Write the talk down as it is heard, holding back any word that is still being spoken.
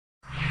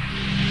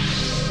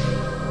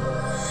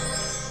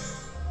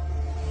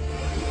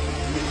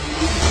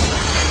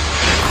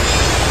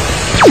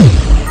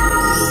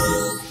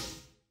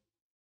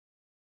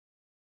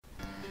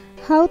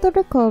How to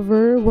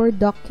recover Word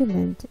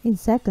document in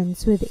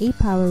seconds with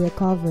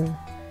ApowerRecover.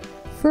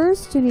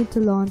 First, you need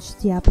to launch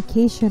the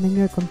application on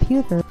your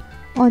computer.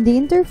 On the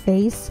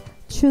interface,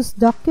 choose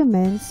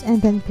Documents and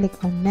then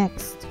click on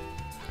Next.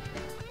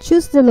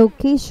 Choose the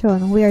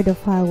location where the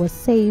file was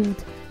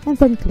saved and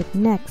then click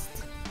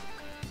Next.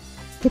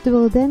 It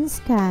will then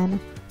scan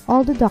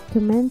all the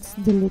documents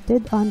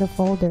deleted on the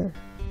folder.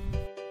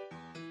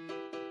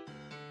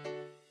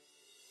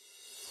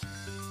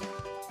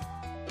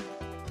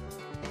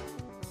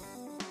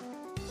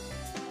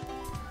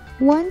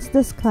 Once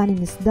the scanning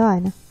is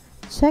done,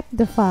 check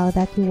the file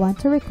that you want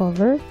to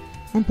recover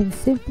and then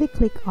simply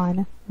click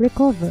on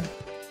Recover.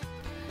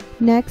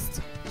 Next,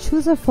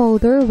 choose a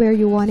folder where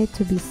you want it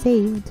to be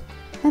saved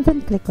and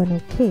then click on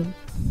OK.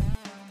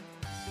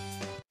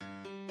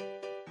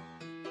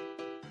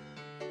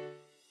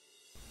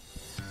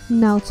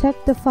 Now check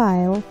the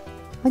file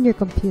on your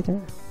computer.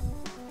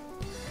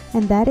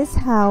 And that is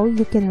how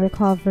you can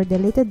recover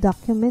deleted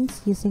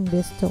documents using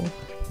this tool.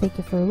 Thank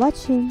you for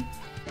watching.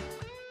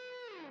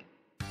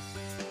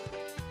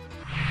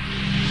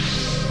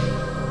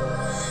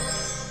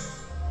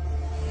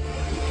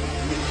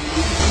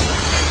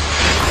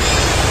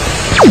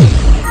 You